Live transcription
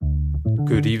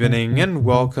Good evening and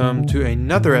welcome to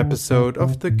another episode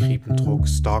of the Griepentrog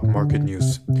Stock Market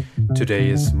News. Today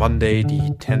is Monday,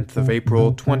 the 10th of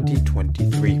April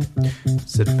 2023.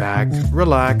 Sit back,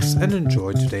 relax, and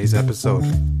enjoy today's episode.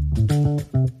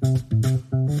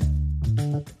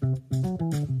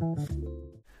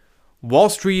 Wall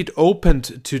Street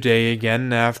opened today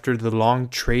again after the long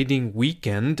trading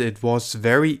weekend. It was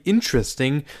very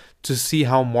interesting to see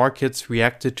how markets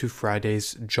reacted to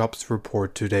Friday's jobs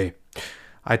report today.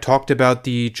 I talked about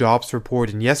the jobs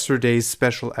report in yesterday's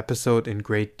special episode in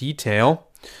great detail.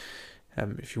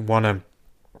 If you want to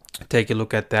take a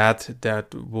look at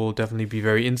that will definitely be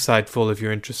very insightful if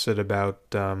you're interested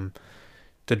about the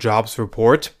jobs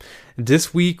report.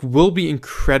 This week will be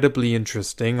incredibly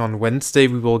interesting. On Wednesday,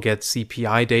 we will get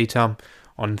CPI data.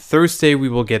 On Thursday, we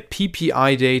will get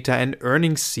PPI data, and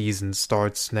earnings season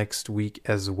starts next week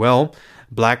as well.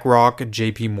 BlackRock,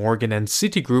 JP Morgan, and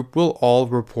Citigroup will all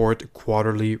report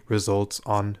quarterly results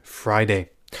on Friday.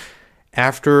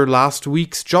 After last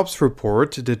week's jobs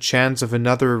report, the chance of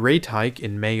another rate hike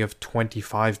in May of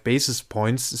 25 basis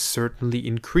points certainly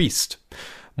increased.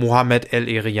 Mohamed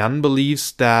El-Erian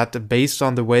believes that based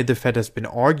on the way the Fed has been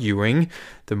arguing,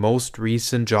 the most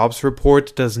recent jobs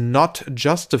report does not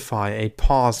justify a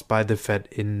pause by the Fed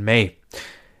in May.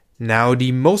 Now,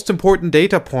 the most important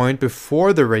data point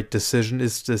before the rate decision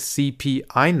is the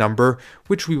CPI number,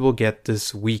 which we will get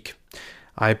this week.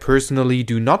 I personally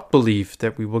do not believe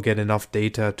that we will get enough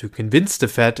data to convince the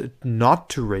Fed not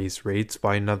to raise rates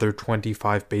by another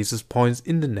 25 basis points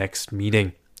in the next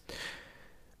meeting.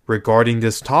 Regarding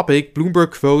this topic,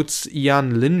 Bloomberg quotes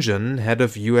Ian Lingen, head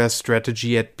of U.S.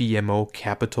 strategy at BMO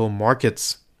Capital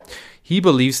Markets. He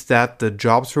believes that the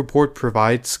jobs report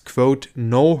provides, quote,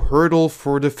 no hurdle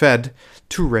for the Fed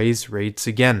to raise rates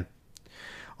again.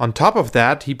 On top of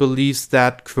that, he believes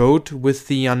that, quote, with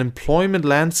the unemployment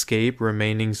landscape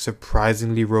remaining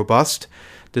surprisingly robust,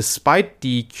 despite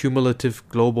the cumulative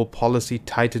global policy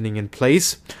tightening in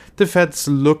place, the Fed's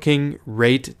looking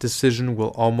rate decision will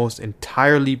almost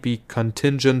entirely be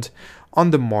contingent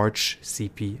on the March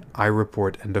CPI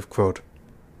report, end of quote.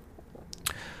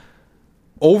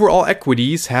 Overall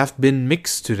equities have been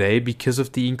mixed today because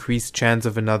of the increased chance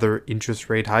of another interest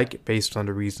rate hike based on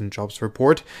the recent jobs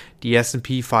report. The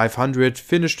S&P 500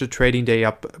 finished the trading day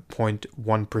up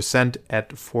 0.1%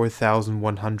 at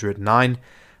 4,109.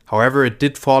 However, it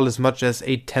did fall as much as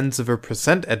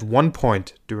 0.8% at one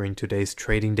point during today's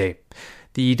trading day.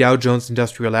 The Dow Jones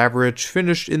Industrial Average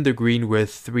finished in the green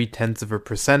with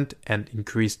 0.3% and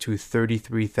increased to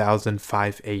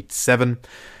 33,587.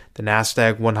 The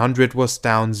Nasdaq 100 was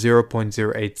down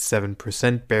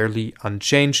 0.087%, barely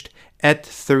unchanged, at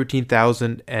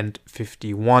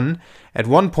 13,051. At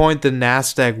one point, the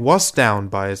Nasdaq was down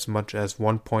by as much as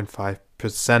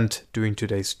 1.5% during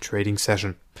today's trading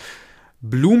session.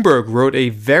 Bloomberg wrote a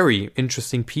very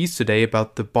interesting piece today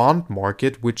about the bond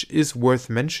market, which is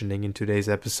worth mentioning in today's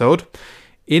episode.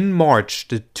 In March,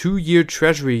 the 2-year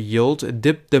Treasury yield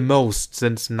dipped the most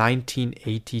since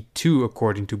 1982,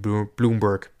 according to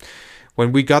Bloomberg.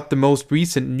 When we got the most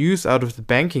recent news out of the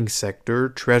banking sector,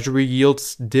 Treasury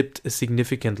yields dipped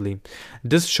significantly.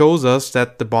 This shows us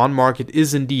that the bond market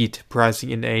is indeed pricing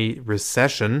in a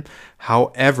recession.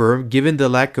 However, given the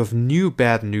lack of new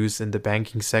bad news in the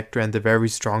banking sector and the very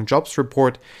strong jobs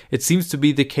report, it seems to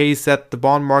be the case that the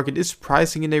bond market is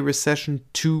pricing in a recession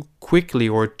too quickly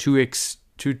or too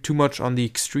much on the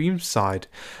extreme side.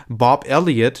 Bob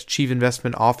Elliott, Chief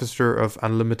Investment Officer of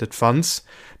Unlimited Funds,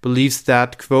 believes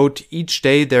that, quote, each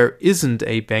day there isn't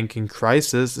a banking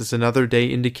crisis is another day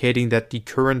indicating that the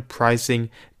current pricing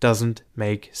doesn't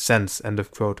make sense, end of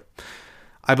quote.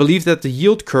 I believe that the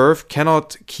yield curve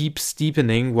cannot keep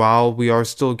steepening while we are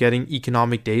still getting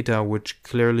economic data, which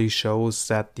clearly shows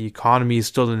that the economy is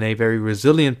still in a very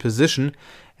resilient position,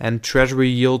 and Treasury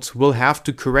yields will have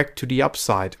to correct to the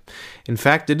upside. In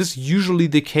fact, it is usually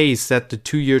the case that the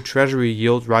 2-year Treasury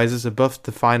yield rises above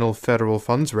the final federal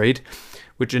funds rate,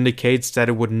 which indicates that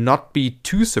it would not be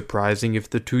too surprising if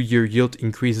the 2-year yield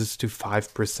increases to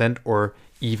 5% or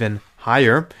even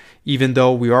higher, even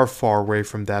though we are far away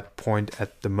from that point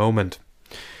at the moment.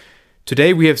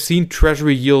 Today we have seen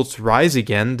Treasury yields rise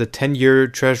again. The 10-year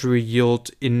Treasury yield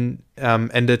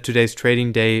ended today's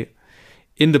trading day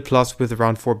in the plus with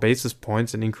around 4 basis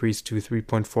points and increased to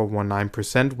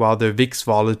 3.419%, while the VIX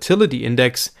volatility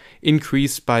index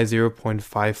increased by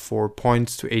 0.54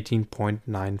 points to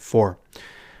 18.94.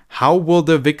 How will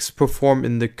the VIX perform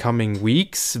in the coming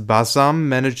weeks? Bassam,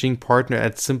 managing partner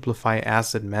at Simplify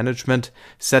Asset Management,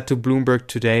 said to Bloomberg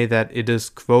today that it is,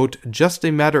 quote, just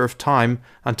a matter of time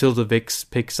until the VIX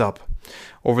picks up.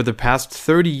 Over the past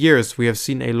 30 years, we have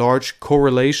seen a large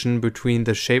correlation between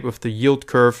the shape of the yield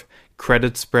curve,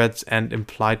 credit spreads, and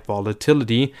implied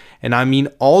volatility. And I mean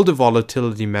all the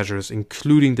volatility measures,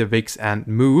 including the VIX and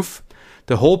MOVE.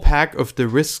 The whole pack of the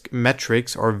risk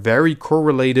metrics are very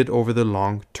correlated over the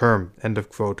long term. End of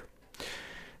quote.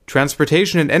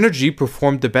 Transportation and energy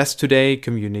performed the best today.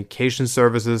 Communication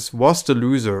services was the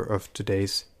loser of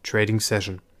today's trading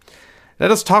session. Let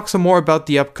us talk some more about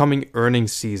the upcoming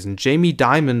earnings season. Jamie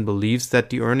Dimon believes that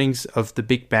the earnings of the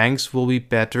big banks will be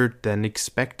better than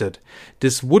expected.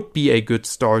 This would be a good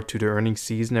start to the earnings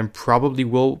season and probably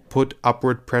will put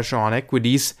upward pressure on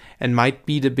equities and might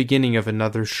be the beginning of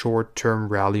another short-term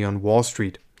rally on Wall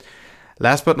Street.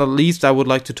 Last but not least, I would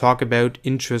like to talk about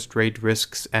interest rate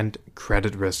risks and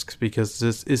credit risks, because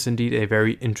this is indeed a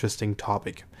very interesting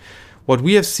topic. What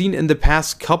we have seen in the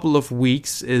past couple of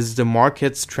weeks is the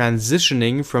markets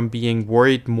transitioning from being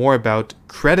worried more about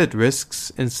credit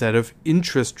risks instead of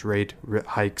interest rate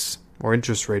hikes or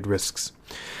interest rate risks.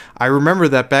 I remember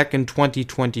that back in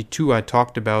 2022, I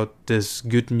talked about this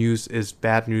good news is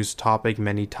bad news topic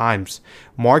many times.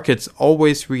 Markets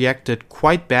always reacted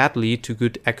quite badly to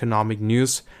good economic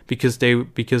news because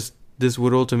this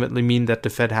would ultimately mean that the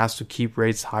Fed has to keep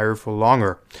rates higher for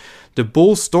longer. The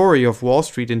bull story of Wall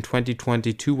Street in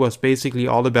 2022 was basically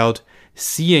all about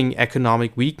seeing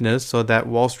economic weakness so that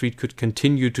Wall Street could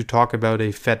continue to talk about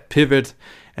a Fed pivot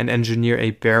and engineer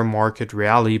a bear market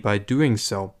rally by doing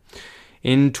so.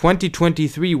 In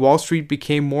 2023, Wall Street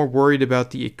became more worried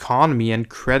about the economy and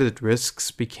credit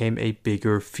risks became a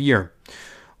bigger fear.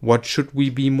 What should we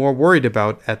be more worried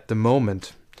about at the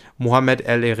moment? Mohamed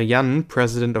El-Erian,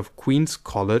 president of Queen's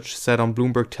College, said on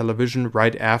Bloomberg Television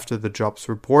right after the jobs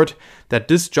report that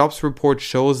this jobs report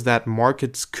shows that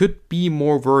markets could be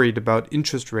more worried about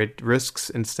interest rate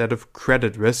risks instead of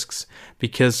credit risks,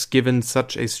 because given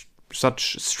such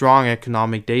strong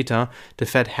economic data, the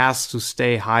Fed has to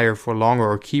stay higher for longer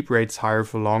or keep rates higher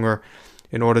for longer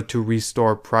in order to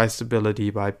restore price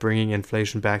stability by bringing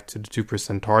inflation back to the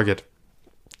 2% target.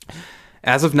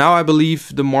 As of now, I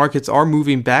believe the markets are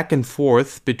moving back and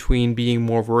forth between being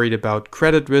more worried about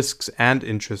credit risks and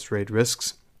interest rate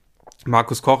risks.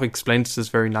 Markus Koch explains this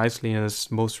very nicely in his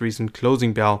most recent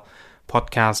Closing Bell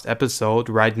podcast episode.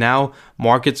 Right now,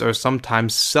 markets are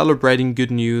sometimes celebrating good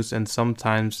news and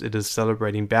sometimes it is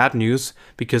celebrating bad news,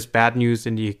 because bad news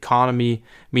in the economy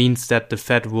means that the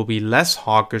Fed will be less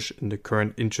hawkish in the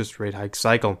current interest rate hike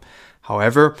cycle.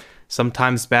 However,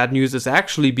 sometimes bad news is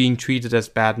actually being treated as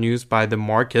bad news by the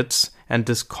markets, and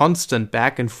this constant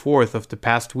back and forth of the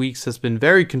past weeks has been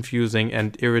very confusing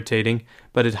and irritating,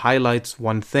 but it highlights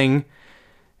one thing,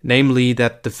 namely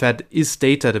that the Fed is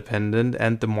data dependent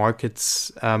and the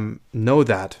markets know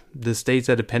that. This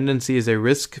data dependency is a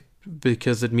risk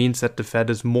because it means that the Fed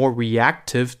is more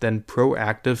reactive than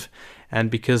proactive, and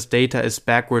because data is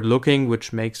backward looking,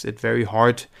 which makes it very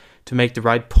hard to make the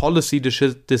right policy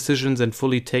decisions and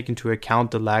fully take into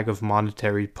account the lag of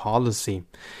monetary policy.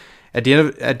 At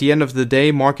the end of the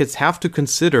day, markets have to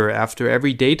consider after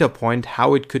every data point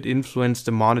how it could influence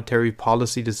the monetary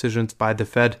policy decisions by the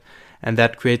Fed, and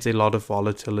that creates a lot of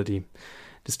volatility.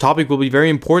 This topic will be very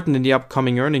important in the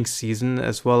upcoming earnings season,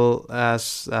 as well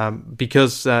as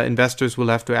because investors will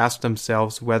have to ask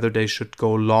themselves whether they should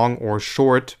go long or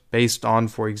short based on,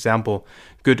 for example,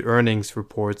 good earnings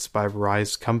reports by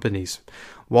various companies.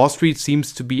 Wall Street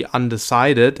seems to be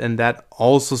undecided, and that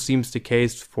also seems the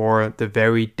case for the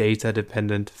very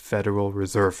data-dependent Federal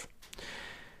Reserve.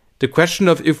 The question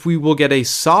of if we will get a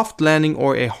soft landing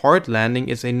or a hard landing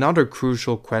is another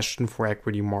crucial question for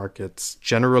equity markets.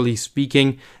 Generally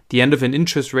speaking, the end of an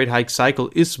interest rate hike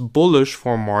cycle is bullish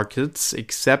for markets,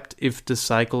 except if the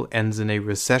cycle ends in a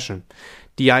recession.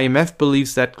 The IMF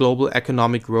believes that global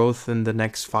economic growth in the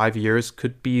next 5 years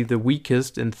could be the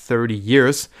weakest in 30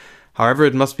 years. However,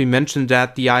 it must be mentioned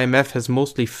that the IMF has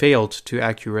mostly failed to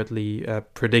accurately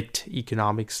predict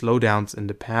economic slowdowns in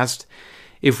the past.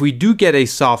 If we do get a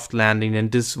soft landing, then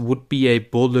this would be a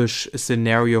bullish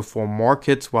scenario for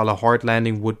markets, while a hard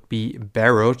landing would be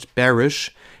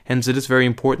bearish. Hence, it is very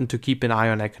important to keep an eye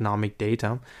on economic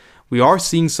data. We are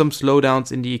seeing some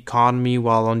slowdowns in the economy,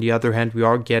 while on the other hand, we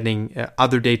are getting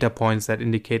other data points that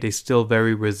indicate a still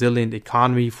very resilient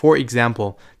economy. For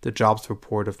example, the jobs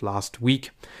report of last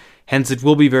week. Hence, it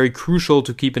will be very crucial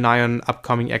to keep an eye on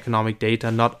upcoming economic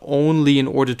data, not only in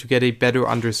order to get a better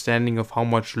understanding of how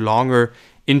much longer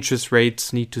interest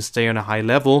rates need to stay on a high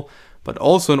level, but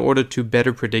also in order to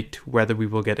better predict whether we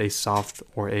will get a soft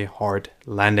or a hard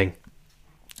landing.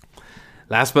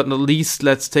 Last but not least,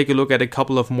 let's take a look at a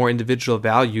couple of more individual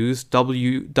values.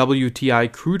 WTI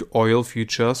crude oil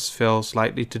futures fell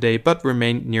slightly today, but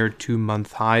remained near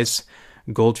 2-month highs.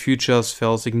 Gold futures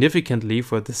fell significantly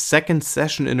for the second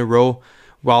session in a row,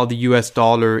 while the US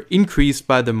dollar increased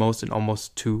by the most in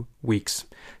almost 2 weeks.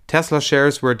 Tesla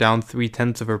shares were down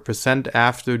 0.3%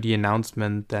 after the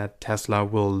announcement that Tesla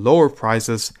will lower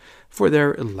prices for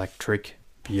their electric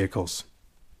vehicles.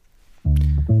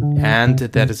 And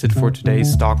that is it for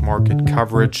today's stock market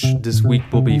coverage. This week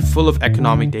will be full of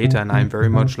economic data, and I'm very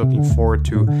much looking forward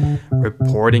to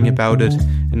reporting about it.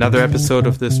 Another episode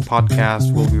of this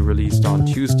podcast will be released on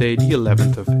Tuesday, the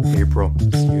 11th of April.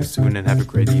 See you soon and have a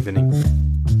great evening.